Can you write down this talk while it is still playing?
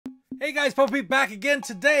Hey guys, Poppy back again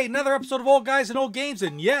today. Another episode of Old Guys and Old Games.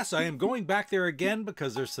 And yes, I am going back there again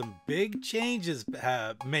because there's some big changes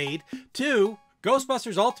made to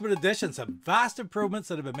Ghostbusters Ultimate Edition. Some vast improvements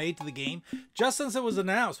that have been made to the game just since it was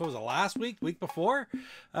announced. What was it, last week, week before?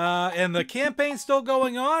 And the campaign's still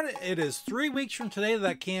going on. It is 3 weeks from today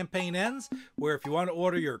that campaign ends, where if you want to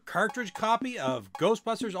order your cartridge copy of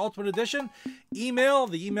Ghostbusters Ultimate Edition, email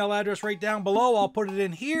the email address right down below. I'll put it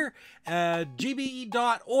in here,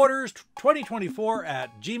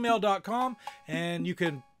 gbe.orders2024@gmail.com, and you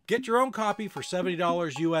can get your own copy for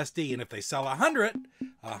 $70 USD. And if they sell 100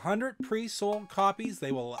 pre-sold copies,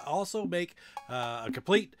 they will also make a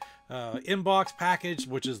complete inbox package,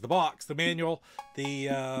 which is the box, the manual,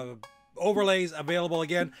 the overlays available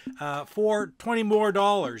again for $20 more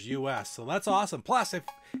US. So that's awesome. Plus, if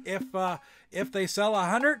they sell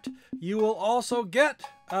 100, you will also get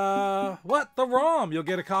the ROM. You'll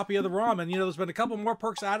get a copy of the ROM. And you know, there's been a couple more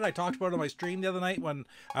perks added. I talked about it on my stream the other night when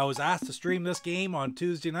I was asked to stream this game on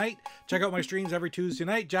Tuesday night. Check out my streams every Tuesday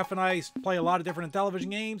night. Jeff and I play a lot of different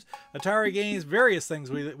Intellivision games, Atari games, various things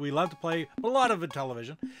we love to play, but a lot of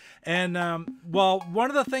Intellivision. And well, one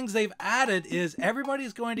of the things they've added is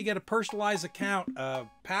everybody's going to get a personalized account,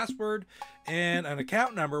 password, and an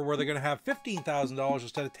account number where they're going to have $15,000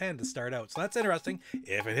 instead of 10 to start out. So that's interesting.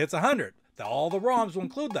 If it hits 100, all the ROMs will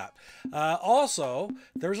include that. Also,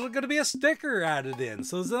 there's going to be a sticker added in.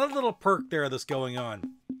 So there's another little perk there that's going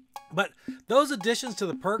on. But those additions to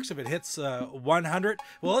the perks, if it hits 100,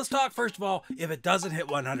 well, let's talk first of all, if it doesn't hit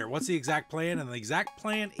 100, what's the exact plan? And the exact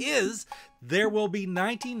plan is there will be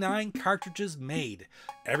 99 cartridges made.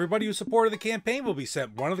 Everybody who supported the campaign will be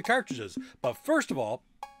sent one of the cartridges. But first of all,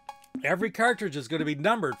 every cartridge is going to be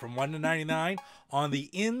numbered from 1 to 99 on the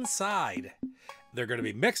inside. They're going to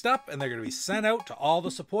be mixed up and they're going to be sent out to all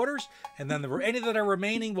the supporters. And then any that are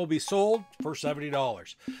remaining will be sold for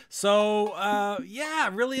 $70. So, yeah,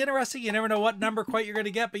 really interesting. You never know what number quite you're going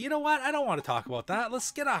to get. But you know what? I don't want to talk about that.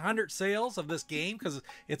 Let's get 100 sales of this game because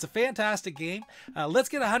it's a fantastic game. Let's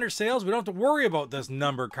get 100 sales. We don't have to worry about this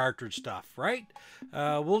number cartridge stuff, right?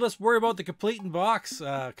 We'll just worry about the complete in box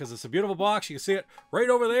because it's a beautiful box. You can see it right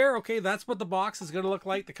over there. Okay, that's what the box is going to look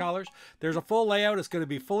like, the colors. There's a full layout. It's going to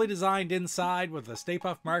be fully designed inside with the Stay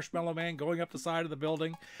Puft Marshmallow Man going up the side of the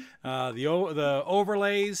building. The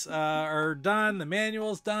overlays are done. The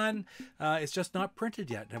manual's done. It's just not printed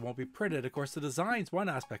yet. It won't be printed. Of course, the design's one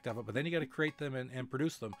aspect of it, but then you got to create them and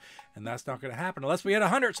produce them, and that's not going to happen unless we hit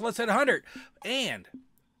 100. So let's hit 100. And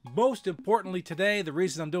most importantly today, the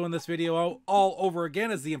reason I'm doing this video all over again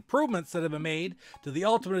is the improvements that have been made to the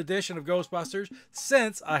Ultimate Edition of Ghostbusters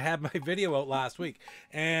since I had my video out last week.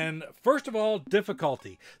 And first of all,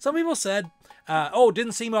 difficulty. Some people said, oh, it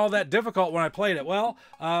didn't seem all that difficult when I played it. Well,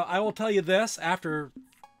 I will tell you this, after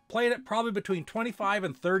played it probably between 25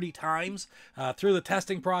 and 30 times through the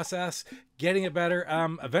testing process, getting it better.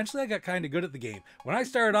 Eventually I got kind of good at the game. When I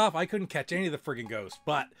started off, I couldn't catch any of the friggin' ghosts.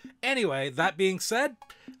 But anyway, that being said,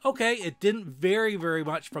 okay, it didn't vary very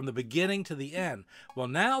much from the beginning to the end. Well,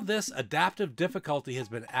 now this adaptive difficulty has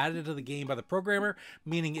been added to the game by the programmer,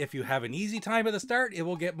 meaning if you have an easy time at the start, it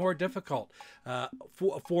will get more difficult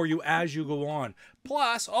for you as you go on.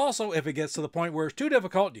 Plus, also, if it gets to the point where it's too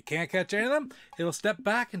difficult, you can't catch any of them, it'll step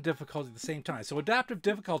back in difficulty at the same time. So adaptive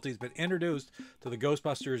difficulty has been introduced to the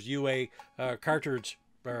Ghostbusters UA cartridge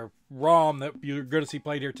or ROM that you're going to see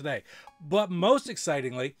played here today. But most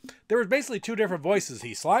excitingly, there was basically two different voices,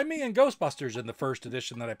 He Slimy and Ghostbusters, in the first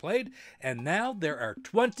edition that I played, and now there are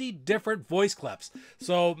 20 different voice clips.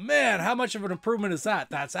 So man, how much of an improvement is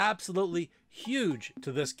that? That's absolutely huge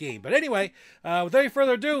to this game. But anyway, without any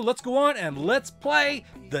further ado, let's go on and let's play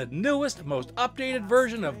the newest, most updated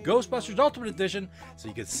version of Ghostbusters Ultimate Edition so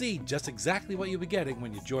you can see just exactly what you'll be getting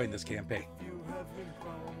when you join this campaign.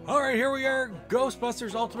 Alright, here we are,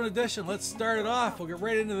 Ghostbusters Ultimate Edition. Let's start it off. We'll get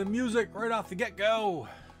right into the music right off the get-go.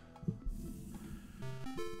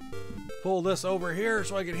 Pull this over here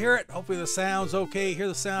so I can hear it. Hopefully the sound's okay. Hear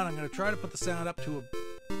the sound. I'm going to try to put the sound up to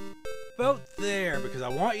about there because I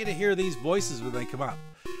want you to hear these voices when they come up.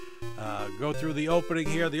 Go through the opening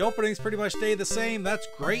here. The openings pretty much stay the same. That's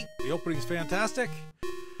great. The opening's fantastic.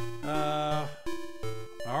 Alright,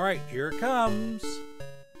 here it comes.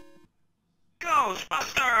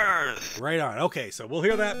 Ghostbusters! Right on. Okay, so we'll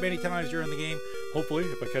hear that many times during the game. Hopefully,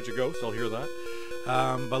 if I catch a ghost, I'll hear that.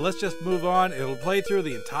 But let's just move on. It'll play through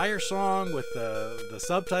the entire song with the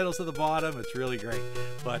subtitles at the bottom. It's really great.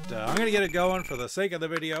 But I'm going to get it going for the sake of the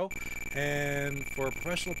video. And for a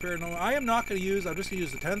professional paranormal, I am not going to use, I'm just going to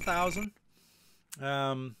use the 10,000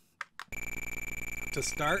 to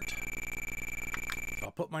start.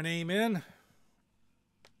 I'll put my name in.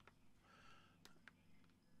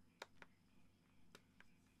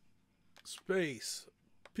 space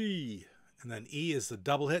P, and then E is the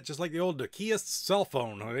double hit, just like the old Nokia cell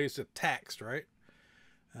phone. They used to text, right?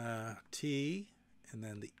 T, and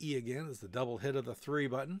then the E again is the double hit of the 3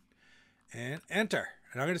 button, and enter.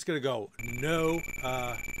 And I'm just going to go no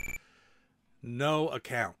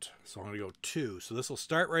account. So I'm going to go 2. So this will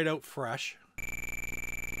start right out fresh.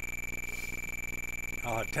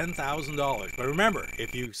 I'll have $10,000. But remember,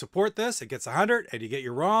 if you support this, it gets 100, and you get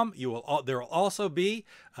your ROM. There will also be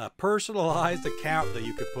a personalized account that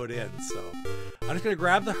you could put in. So I'm just going to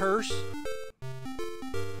grab the hearse.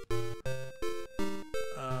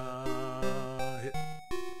 Hit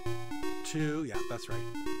 2. Yeah, that's right.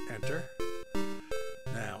 Enter.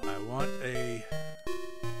 Now I want a.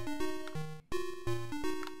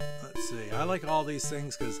 Let's see. I like all these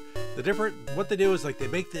things because what they do is like they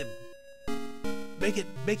make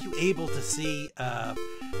you able to see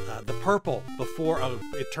the purple before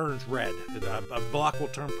it turns red. A block will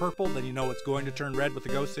turn purple, then you know it's going to turn red with the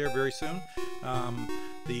ghost there very soon.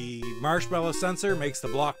 The marshmallow sensor makes the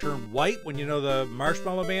block turn white when you know the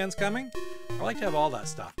marshmallow man's coming. I like to have all that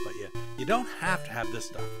stuff, but you don't have to have this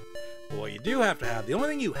stuff. But what you do have to have, the only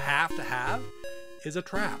thing you have to have is a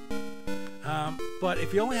trap. But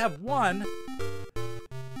if you only have one,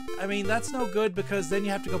 I mean, that's no good because then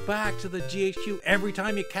you have to go back to the GHQ every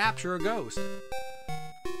time you capture a ghost.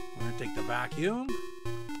 I'm going to take the vacuum,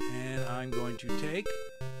 and I'm going to take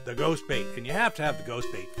the ghost bait. And you have to have the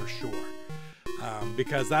ghost bait for sure,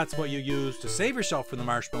 because that's what you use to save yourself from the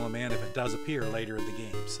Marshmallow Man if it does appear later in the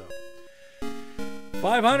game. So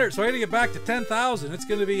 500, so I got to get back to 10,000. It's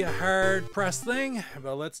going to be a hard press thing,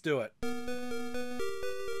 but let's do it.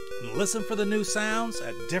 Listen for the new sounds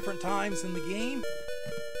at different times in the game.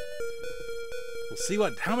 We'll see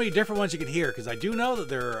how many different ones you can hear, because I do know that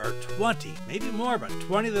there are 20, maybe more, but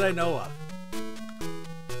 20 that I know of.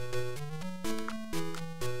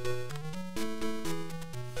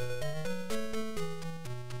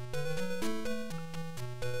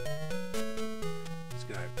 Just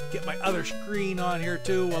gonna get my other screen on here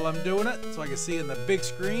too while I'm doing it, so I can see in the big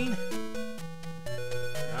screen.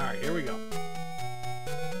 All right, here we go.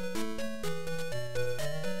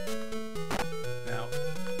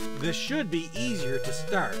 This should be easier to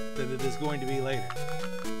start than it is going to be later.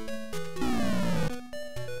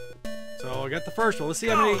 So I got the first one. Let's see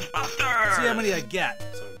how many I get.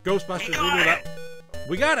 So Ghostbusters, we do that.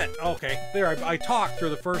 We got it. Okay, there. I talked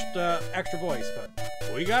through the first extra voice, but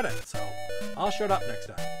we got it. So I'll shut up next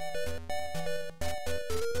time.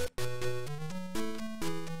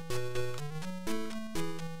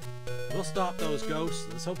 We'll stop those ghosts.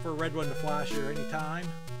 Let's hope for a red one to flash here anytime.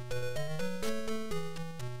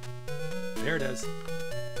 There it is.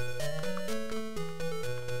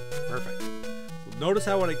 Perfect. So notice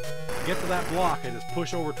how when I get to that block, I just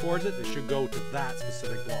push over towards it. It should go to that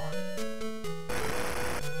specific block.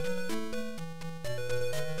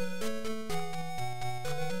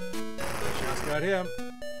 Just got him.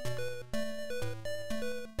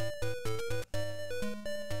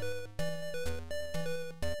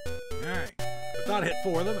 Alright. I thought I hit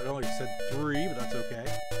 4 of them. It only said 3, but that's okay.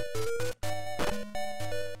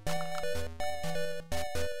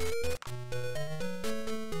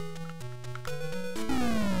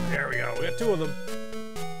 There we go. We got 2 of them.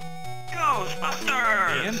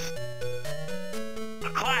 Ghostbusters! And? A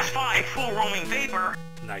Class 5 full roaming vapor.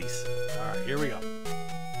 Nice. Alright, here we go.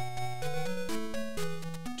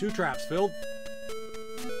 2 traps filled.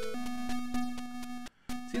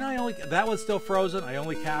 See, now that one's still frozen. I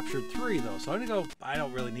only captured 3 though, so I'm gonna go. I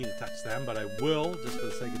don't really need to touch them, but I will just for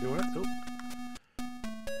the sake of doing it. Oop.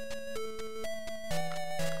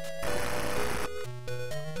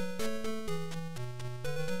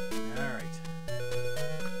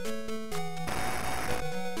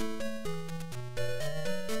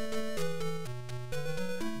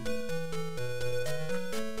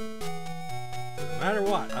 No matter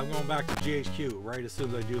what, I'm going back to GHQ right as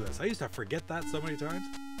soon as I do this. I used to forget that so many times.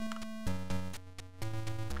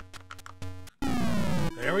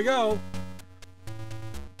 There we go.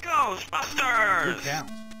 Ghostbusters! Good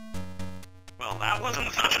count. Well, that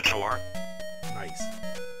wasn't such a chore. Nice.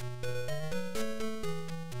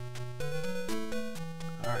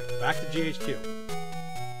 Alright, back to GHQ.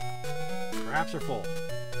 Traps are full.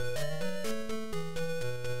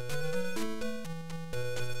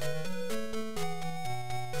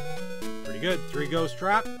 Good. 3 ghost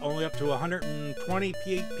trap, only up to 120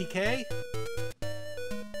 PK. Is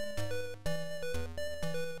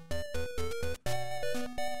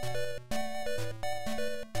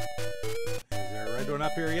there a red one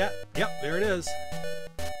up here yet? Yep, there it is.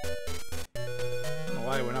 I don't know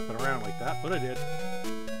why I went up and around like that, but I did.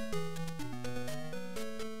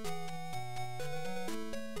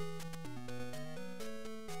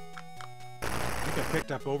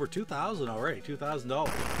 picked up over 2,000 already. $2,000.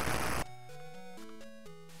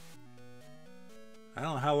 I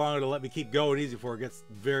don't know how long it'll let me keep going easy before it gets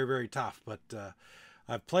very, very tough, but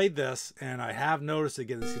I've played this and I have noticed it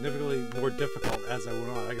getting significantly more difficult as I went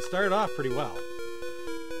on. I started off pretty well.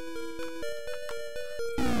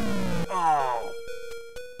 Oh!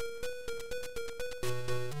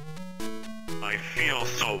 I feel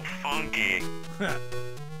so funky.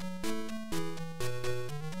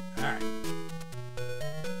 Alright.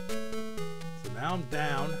 So now I'm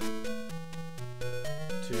down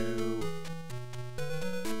to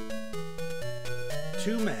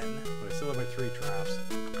 2 men, but I still have my 3 traps. See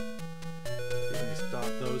if we can stop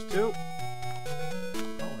those 2.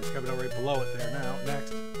 Oh, it's coming out right below it there now. Next.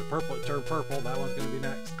 The purple, it turned purple. That one's going to be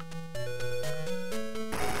next.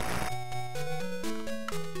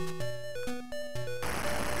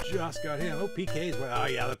 Just got him. Oh, PK's. Oh,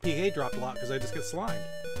 yeah, the PK dropped a lot because I just get slimed.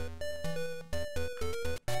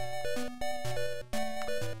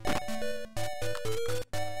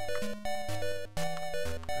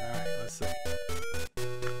 Alright, let's see.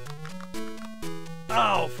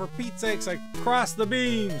 Oh, for Pete's sakes, I crossed the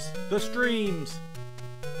beams, the streams.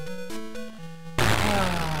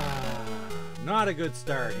 Not a good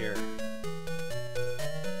start here.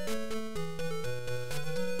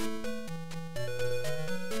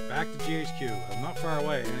 Back to GHQ. I'm not far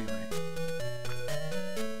away anyway.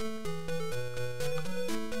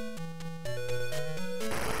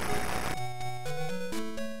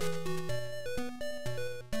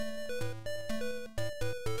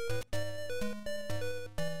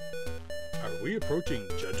 Are we approaching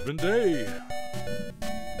Judgment Day?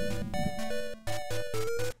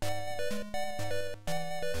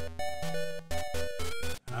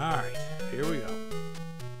 Alright, here we go.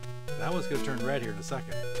 That one's going to turn red here in a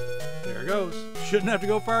second. There it goes. Shouldn't have to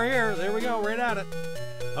go far here. There we go, right at it.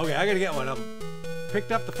 Okay, I got to get one. I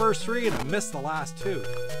picked up the first 3 and I missed the last 2.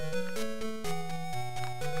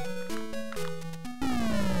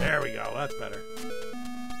 There we go, that's better.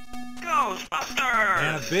 Ghostbusters!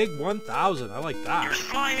 And a big 1,000. I like that. Your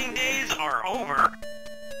sliming days are over.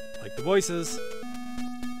 Like the voices.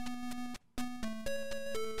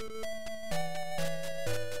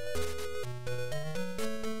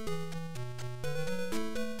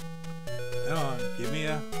 Come on, give me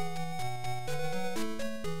a...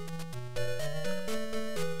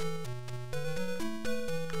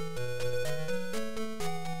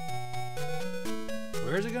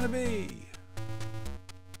 Where's it gonna be?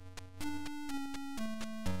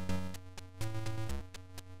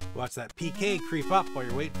 Watch that PK creep up while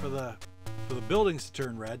you're waiting for the buildings to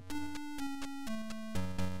turn red.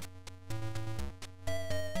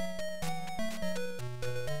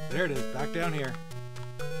 There it is, back down here.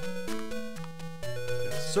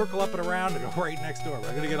 Gonna circle up and around and go right next door. I'm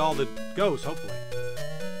gonna get all the ghosts, hopefully.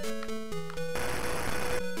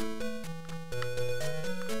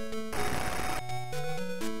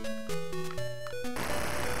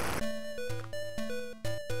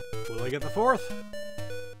 Will I get the 4th?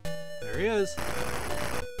 There he is.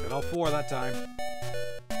 Got all 4 that time.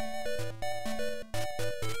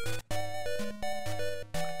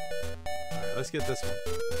 Alright, let's get this one.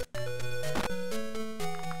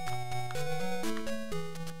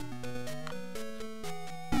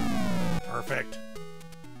 Perfect.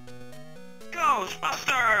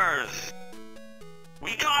 Ghostbusters!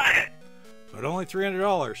 We got it! But only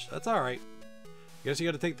 $300. That's alright. Guess you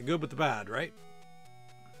gotta take the good with the bad, right?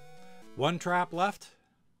 1 trap left.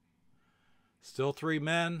 Still 3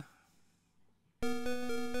 men.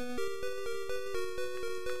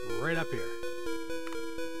 Right up here.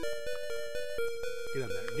 Get in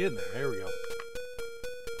there. Get in there. There we go.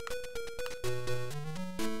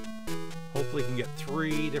 Hopefully we can get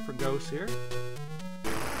 3 different ghosts here.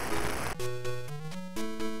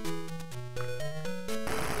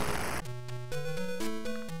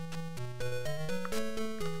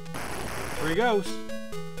 Three ghosts.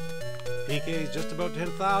 PK is just about to hit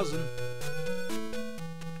 1,000.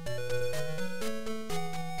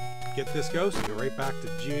 Get this ghost and go right back to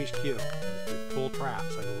GHQ. Full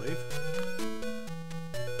traps, I believe.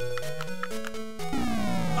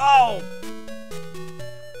 Oh!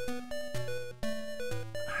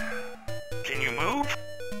 Can you move?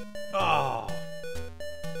 Oh!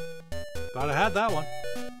 Thought I had that one.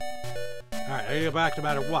 Alright, I gotta go back no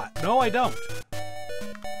matter what. No, I don't.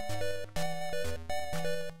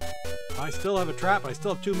 I still have a trap, but I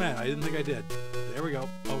still have 2 men. I didn't think I did. There we go.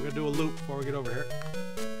 Oh, we're gonna do a loop before we get over here.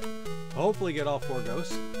 Hopefully get all 4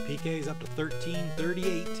 ghosts. PK's up to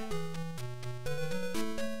 1338.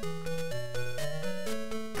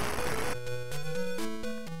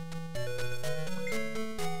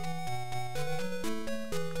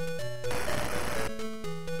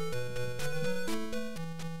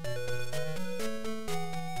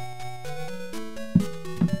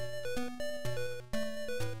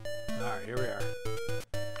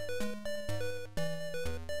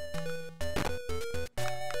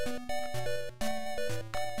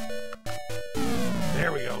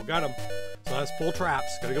 that's full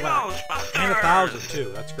traps. Gotta go back. Ghostbusters! And 1,000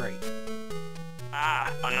 too. That's great.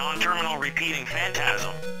 Ah, a non-terminal repeating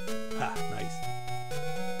phantasm. Ha, nice.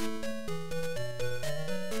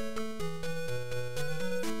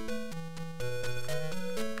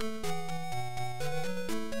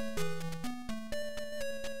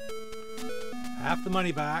 Half the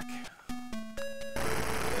money back.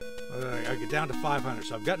 I get down to 500,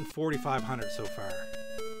 so I've gotten 4,500 so far.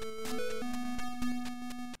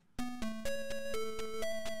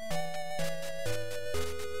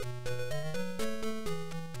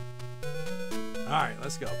 All right,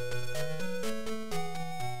 let's go.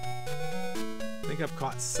 I think I've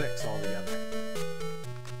caught 6 altogether.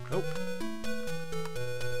 Oh.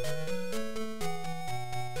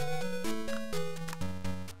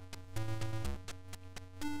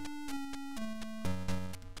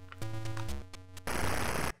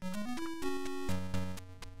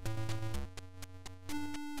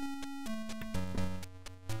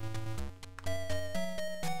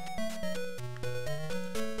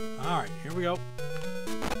 All right, here we go.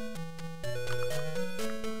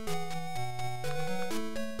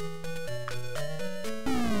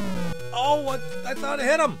 Oh, what? I thought I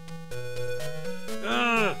hit him.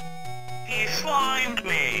 Ugh. He slimed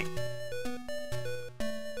me.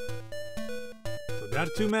 So down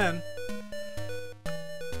to 2 men.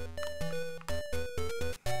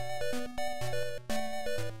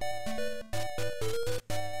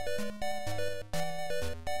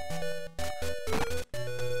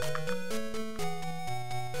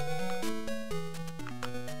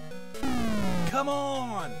 Come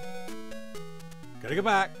on! Gotta go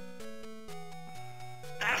back.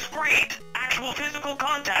 That's great. Actual physical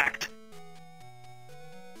contact.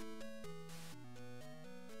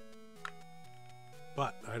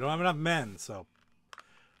 But I don't have enough men, so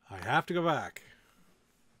I have to go back.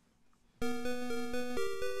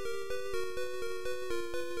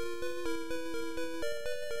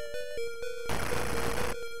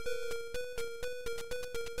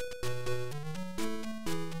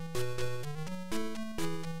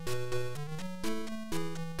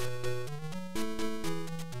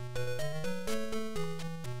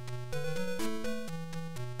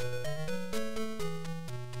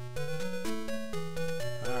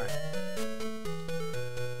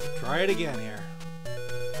 Try it again here.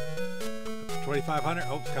 2,500.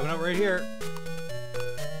 Oh, it's coming out right here.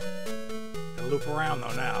 Gotta loop around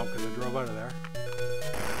though now because I drove out of there.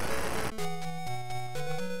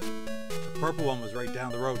 The purple one was right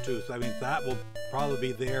down the road too, so that means that will probably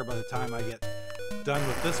be there by the time I get done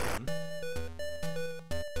with this one.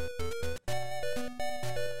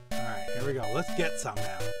 Alright, here we go. Let's get some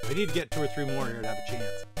now. I need to get 2 or 3 more here to have a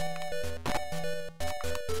chance.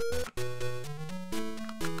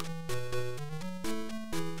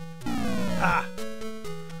 Ah!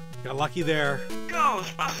 Got lucky there.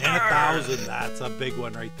 Ghostbusters! And 1,000. That's a big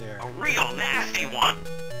one right there. A real nasty one.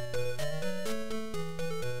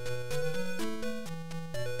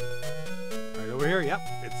 Right over here. Yep,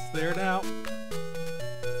 it's there now.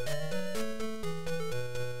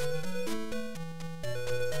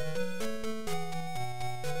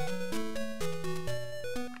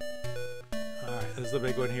 Alright, this is the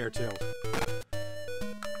big one here too.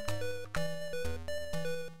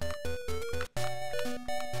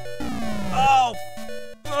 Oh!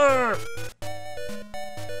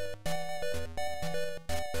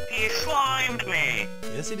 He slimed me.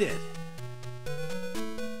 Yes, he did.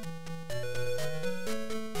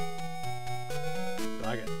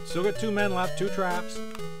 Still got 2 men left, 2 traps.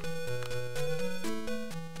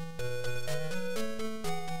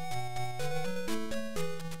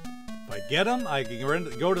 If I get them, I can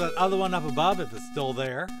go to that other one up above if it's still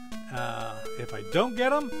there. If I don't get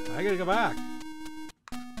them, I gotta go back.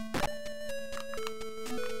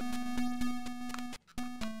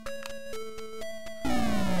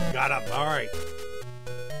 Got him. All right.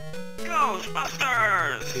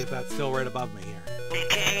 Ghostbusters! See if that's still right above me here. We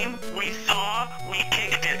came, we saw, we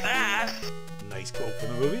kicked its ass. Nice quote from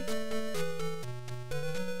the movie.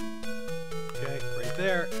 Okay, right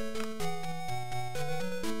there.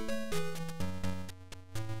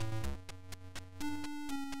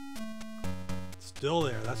 Still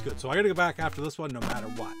there. That's good. So I got to go back after this one no matter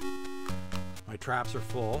what. My traps are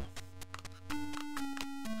full.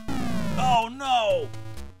 Oh, no!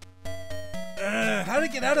 How did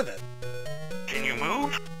I get out of it? Can you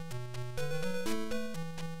move?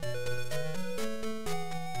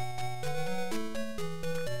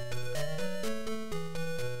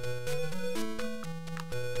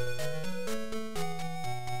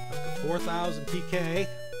 Up to 4,000 PK.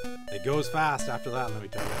 It goes fast after that, let me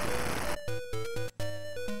tell you.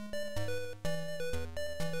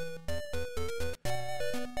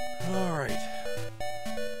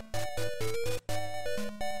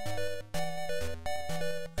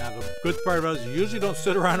 good part about it is you usually don't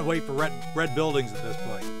sit around and wait for red buildings at this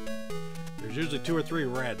point. There's usually 2 or 3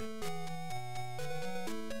 red.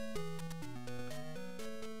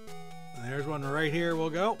 And there's one right here. We'll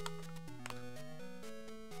go.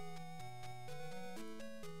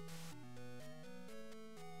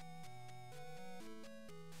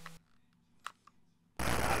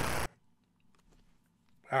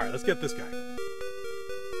 All right, let's get this guy.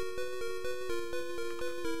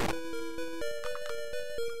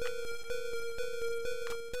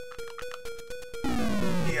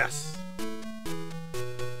 Yes.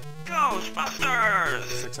 Ghostbusters!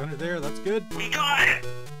 600 there, that's good. We got it!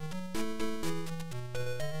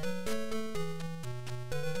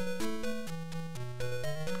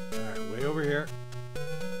 Alright, way over here.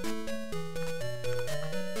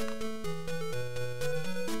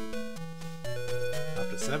 Up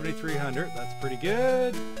to 7,300, that's pretty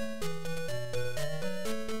good.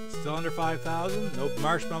 Still under 5,000. No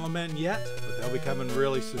marshmallow men yet, but they'll be coming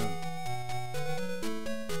really soon.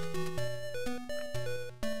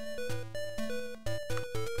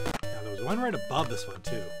 One right above this one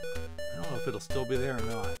too. I don't know if it'll still be there or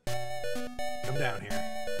not. Come down here.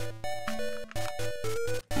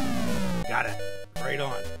 Got it. Right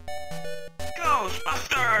on.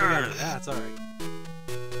 Ghostbusters! That's alright.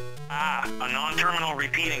 Ah, a non-terminal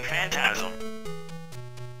repeating phantasm.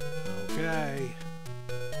 Okay.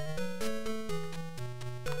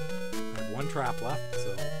 I have one trap left,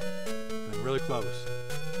 so I'm really close.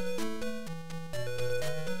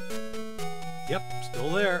 Yep,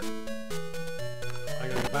 still there. I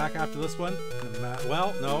gotta go back after this one.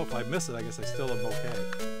 Well, no, if I miss it, I guess I still am okay.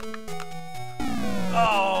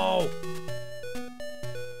 Oh!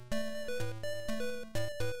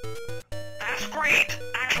 That's great!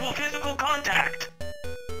 Actual physical contact!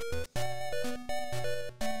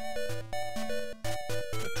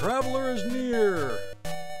 The traveler is near!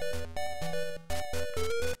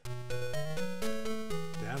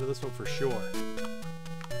 Down to this one for sure.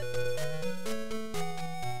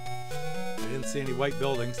 Didn't see any white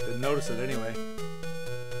buildings. Didn't notice it anyway.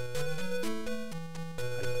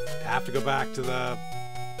 I have to go back to the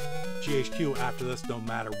GHQ after this no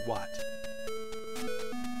matter what.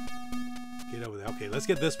 Get over there. Okay, let's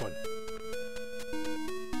get this one.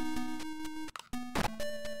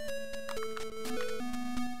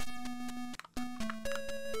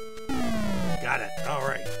 Got it.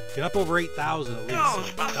 Alright. Get up over 8,000 at least.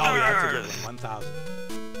 Ghostbusters! Oh yeah, that's a good one. 1,000.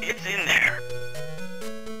 It's in there.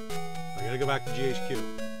 I gotta go back to GHQ.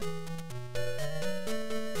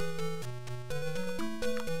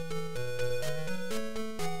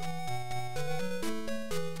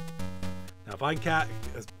 Now if I can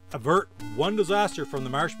avert one disaster from the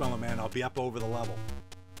Marshmallow Man, I'll be up over the level.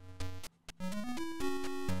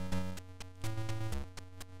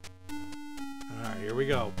 Alright, here we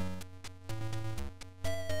go.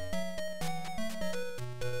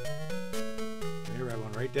 Here, I have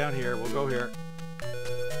one right down here. We'll go here.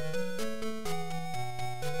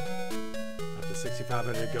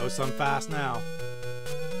 6,500 goes some fast now.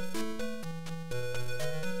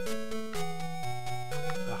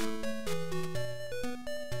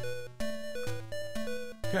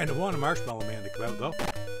 Kind of want a Marshmallow Man to come out though.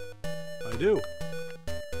 I do.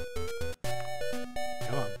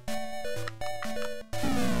 Come on.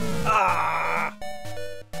 Ah!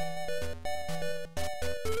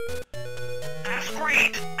 That's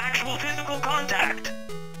great! Actual physical contact!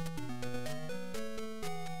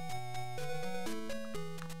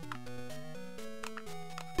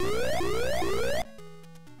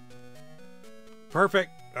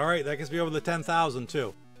 Perfect. All right, that gets me over the 10,000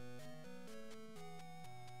 too.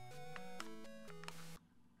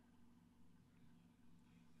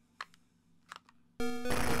 All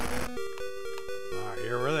right,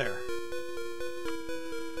 here we're there.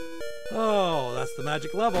 Oh, that's the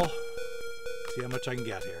magic level. See how much I can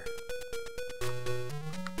get here.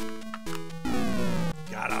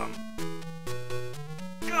 Got him.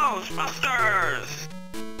 Ghostbusters!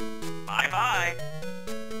 Bye-bye.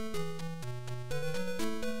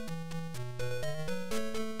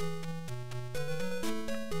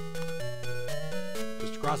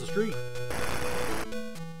 Just across the street.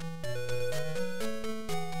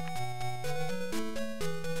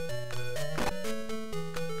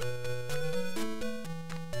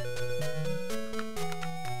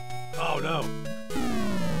 Oh no.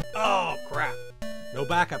 Oh crap. No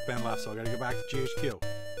backup band left, so I gotta go back to GHQ.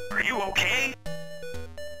 Are you okay?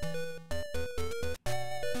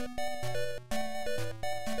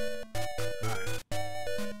 Alright.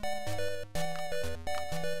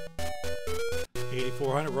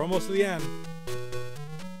 8,400. We're almost to the end.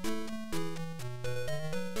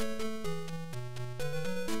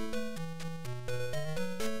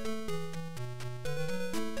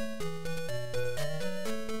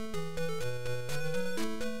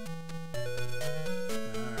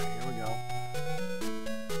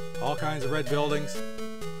 all kinds of red buildings.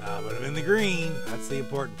 But I'm in the green. That's the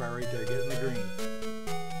important part right there. Get in the green.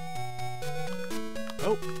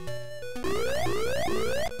 Oh.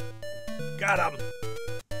 Got him.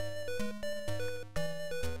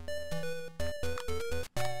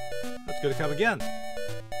 That's going to come again.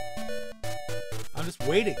 I'm just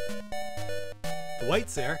waiting. The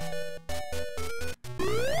white's there. We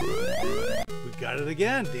got it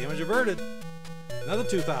again. Damage averted. Another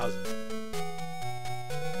 2,000.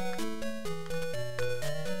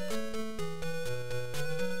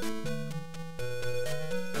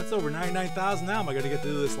 That's over 99,000 now. Am I going to get to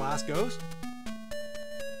do this last ghost?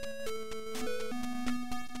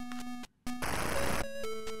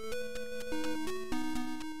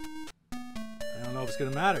 I don't know if it's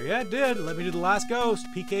going to matter. Yeah, it did. Let me do the last ghost.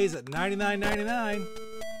 PK's at 99.99.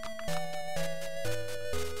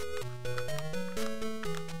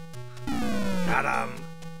 Got him.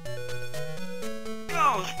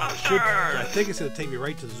 Ghostbusters! I think it's going to take me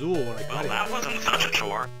right to Zool when I cut Well, it. that wasn't such a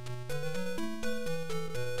chore.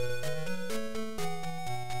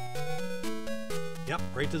 Yep,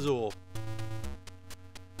 right to Zool.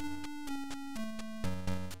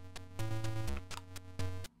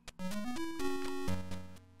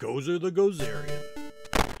 Gozer the Gozerian.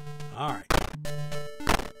 Alright.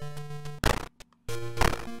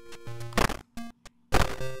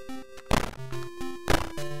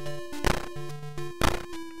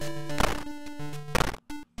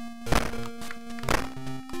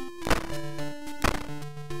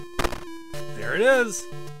 There it is.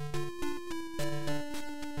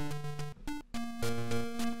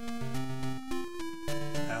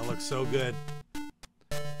 That looks so good.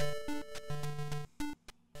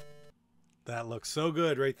 That looks so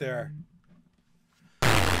good right there.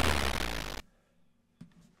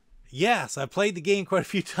 Yes, I played the game quite a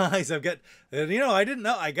few times. I've got, you know, I didn't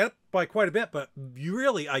know. I got by quite a bit, but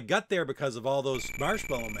I got there because of all those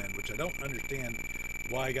marshmallow men, which I don't understand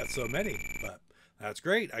why I got so many, but that's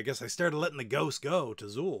great. I guess I started letting the ghosts go to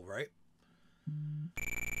Zool, right?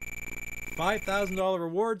 $5,000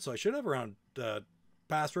 reward, so I should have around,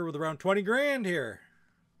 pass through with around 20 grand here.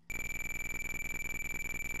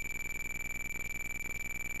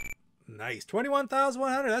 Nice.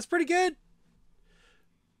 21,100. That's pretty good.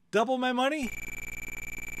 Double my money.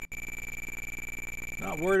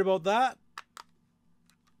 Not worried about that.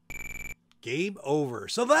 Game over.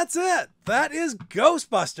 So that's it. That is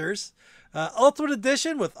Ghostbusters. Ultimate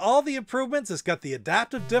Edition with all the improvements. It's got the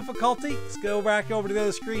adaptive difficulty. Let's go back over to the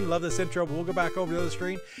other screen. Love this intro, but we'll go back over to the other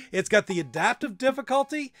screen. It's got the adaptive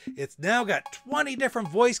difficulty. It's now got 20 different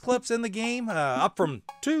voice clips in the game, up from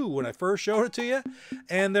 2 when I first showed it to you.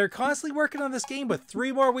 And they're constantly working on this game with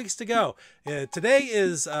 3 more weeks to go. Today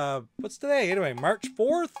is, what's today? Anyway, March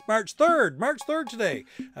 4th? March 3rd. March 3rd today.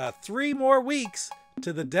 3 more weeks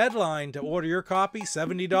to the deadline to order your copy.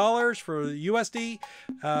 $70 for USD.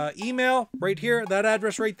 Email right here, that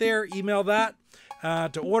address right there. Email that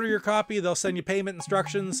to order your copy. They'll send you payment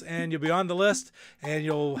instructions and you'll be on the list, and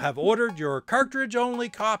you'll have ordered your cartridge only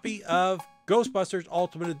copy of Ghostbusters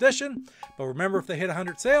Ultimate Edition. But remember, if they hit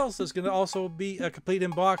 100 sales, there's going to also be a complete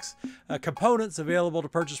inbox components available to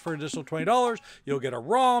purchase for an additional $20. You'll get a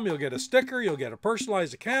ROM, you'll get a sticker, you'll get a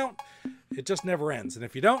personalized account. It just never ends. And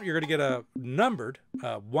if you don't, you're going to get a numbered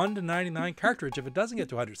 1 to 99 cartridge if it doesn't get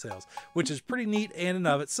to 100 sales, which is pretty neat in and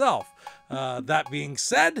of itself. That being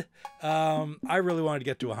said, I really wanted to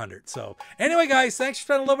get to 100. So anyway, guys, thanks for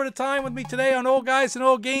spending a little bit of time with me today on Old Guys and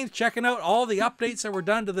Old Games, checking out all the updates that were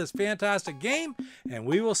done to this fantastic game. And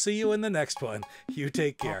we will see you in the next one. You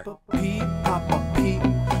take care. Papa Pete,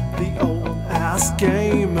 the old ass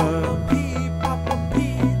gamer. Papa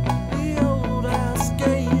Pete, the old ass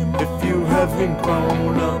gamer. If you haven't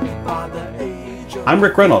grown up by the age of... I'm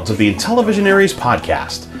Rick Reynolds of the Intellivision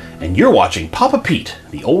Podcast, and you're watching Papa Pete,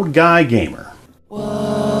 the Old Guy Gamer.